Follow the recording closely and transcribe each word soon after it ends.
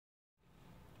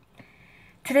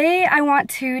Today I want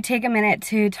to take a minute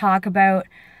to talk about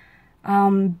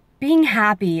being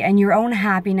happy and your own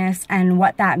happiness and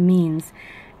what that means.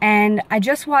 And I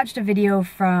just watched a video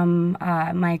from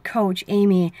my coach,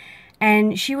 Amy,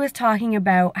 and she was talking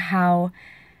about how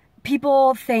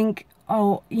people think,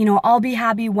 oh, I'll be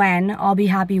happy when.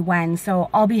 So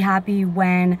I'll be happy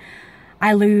when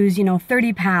I lose,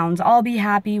 30 pounds. I'll be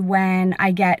happy when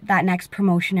I get that next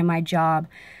promotion in my job.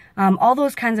 All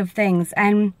those kinds of things.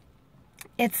 And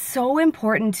it's so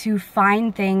important to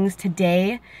find things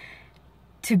today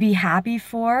to be happy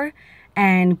for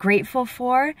and grateful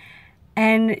for.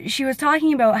 And she was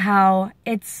talking about how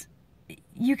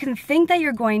you can think that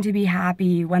you're going to be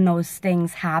happy when those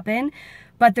things happen,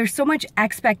 but there's so much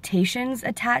expectations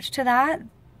attached to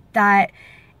that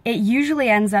it usually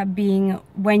ends up being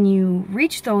when you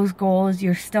reach those goals,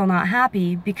 you're still not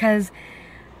happy, because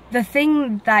the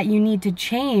thing that you need to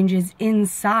change is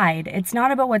inside. It's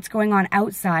not about what's going on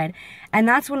outside. And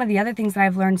that's one of the other things that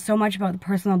I've learned so much about the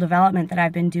personal development that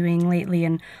I've been doing lately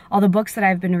and all the books that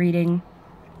I've been reading,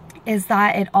 is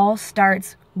that it all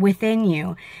starts within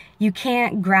you. You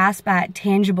can't grasp at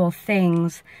tangible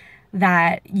things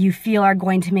that you feel are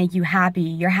going to make you happy.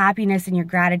 Your happiness and your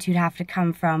gratitude have to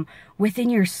come from within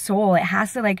your soul. It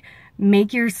has to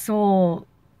make your soul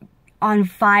on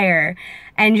fire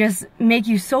and just make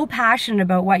you so passionate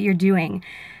about what you're doing.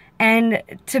 And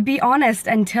to be honest,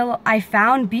 until I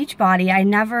found Beachbody, I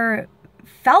never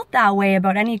felt that way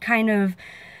about any kind of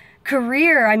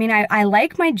career. I mean, I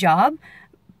like my job,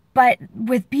 but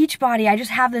with Beachbody, I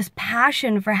just have this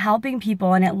passion for helping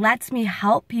people, and it lets me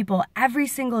help people every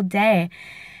single day.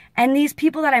 And these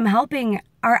people that I'm helping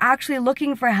are actually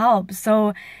looking for help.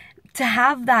 So to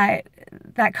have that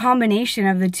combination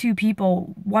of the two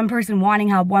people, one person wanting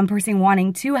help, one person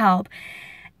wanting to help,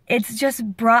 it's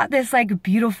just brought this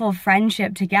beautiful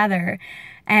friendship together.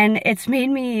 And it's made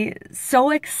me so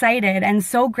excited and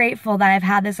so grateful that I've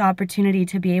had this opportunity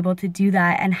to be able to do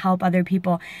that and help other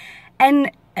people.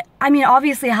 And I mean,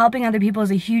 obviously helping other people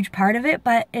is a huge part of it,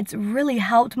 but it's really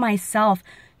helped myself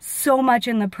so much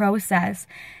in the process.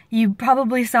 You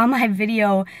probably saw my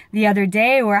video the other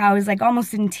day where I was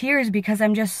almost in tears because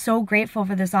I'm just so grateful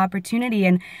for this opportunity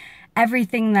and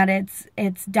everything that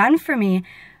it's done for me.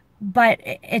 But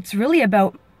it's really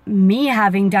about me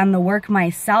having done the work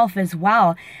myself as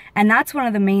well. And that's one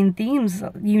of the main themes.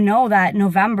 That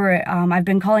November, I've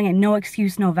been calling it No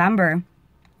Excuse November.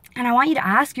 And I want you to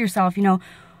ask yourself,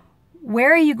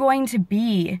 where are you going to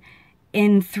be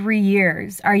in 3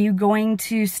 years? Are you going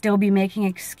to still be making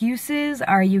excuses?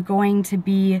 Are you going to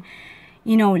be,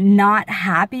 not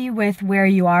happy with where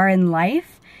you are in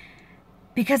life?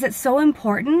 Because it's so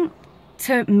important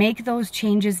to make those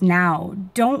changes now.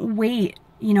 Don't wait,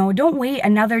 don't wait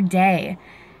another day.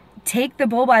 Take the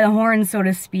bull by the horns, so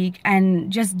to speak, and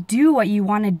just do what you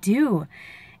want to do.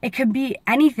 It could be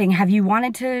anything. Have you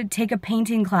wanted to take a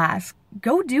painting class?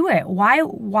 Go do it. Why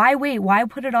wait? Why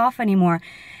put it off anymore?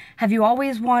 Have you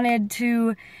always wanted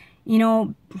to,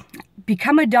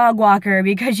 become a dog walker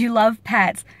because you love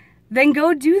pets? Then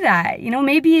go do that.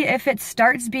 Maybe if it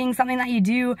starts being something that you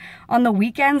do on the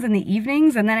weekends and the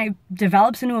evenings and then it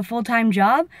develops into a full-time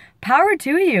job, power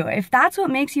to you. If that's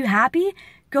what makes you happy,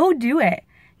 go do it.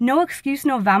 No Excuse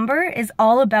November is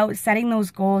all about setting those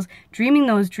goals, dreaming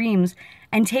those dreams,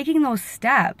 and taking those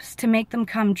steps to make them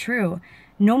come true.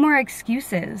 No more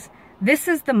excuses. This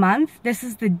is the month, this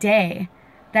is the day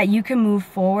that you can move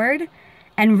forward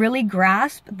and really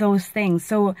grasp those things.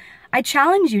 So I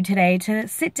challenge you today to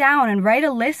sit down and write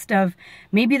a list of,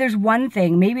 maybe there's one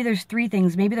thing, maybe there's 3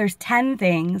 things, maybe there's 10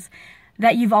 things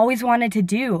that you've always wanted to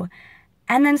do.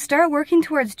 And then start working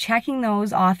towards checking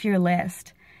those off your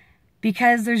list.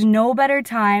 Because there's no better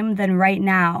time than right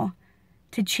now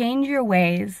to change your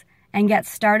ways and get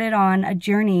started on a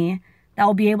journey that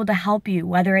will be able to help you,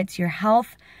 whether it's your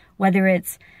health, whether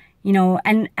it's,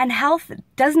 and health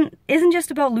isn't just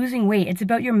about losing weight, it's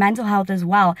about your mental health as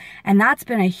well. And that's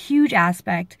been a huge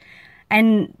aspect.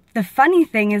 And the funny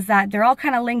thing is that they're all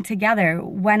kind of linked together.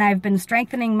 When I've been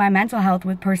strengthening my mental health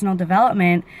with personal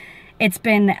development, it's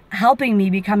been helping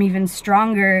me become even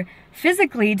stronger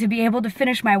physically to be able to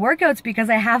finish my workouts, because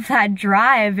I have that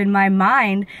drive in my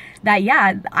mind that,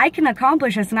 yeah, I can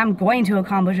accomplish this and I'm going to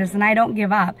accomplish this and I don't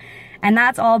give up. And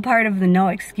that's all part of the No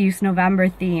Excuse November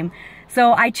theme.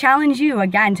 So I challenge you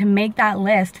again to make that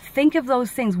list. Think of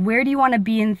those things. Where do you want to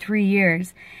be in 3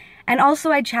 years? And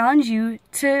also I challenge you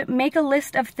to make a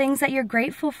list of things that you're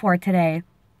grateful for today.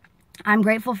 I'm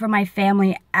grateful for my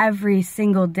family every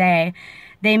single day.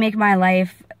 They make my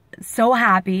life so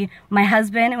happy. My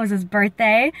husband, it was his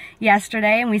birthday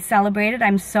yesterday and we celebrated.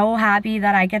 I'm so happy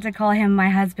that I get to call him my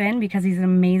husband because he's an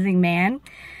amazing man.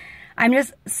 I'm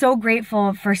just so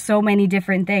grateful for so many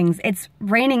different things. It's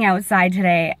raining outside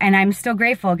today and I'm still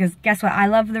grateful because guess what? I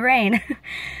love the rain.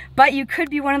 But you could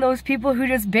be one of those people who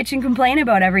just bitch and complain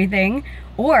about everything,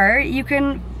 or you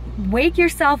can wake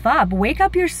yourself up, wake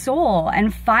up your soul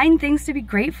and find things to be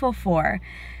grateful for.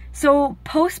 So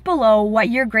post below what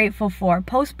you're grateful for,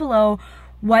 post below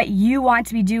what you want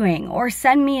to be doing, or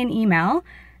send me an email,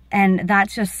 and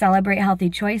that's just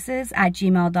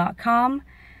celebratehealthychoices@gmail.com.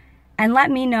 And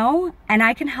let me know, and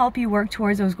I can help you work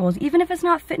towards those goals, even if it's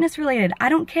not fitness related. I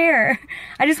don't care.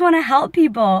 I just want to help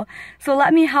people. So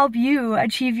let me help you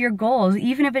achieve your goals,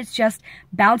 even if it's just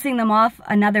bouncing them off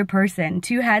another person.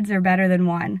 2 heads are better than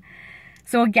 1.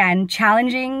 So again,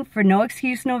 challenging for No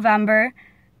Excuse November,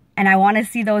 and I want to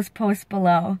see those posts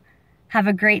below. Have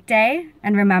a great day,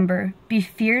 and remember, be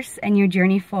fierce in your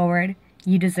journey forward.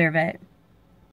 You deserve it.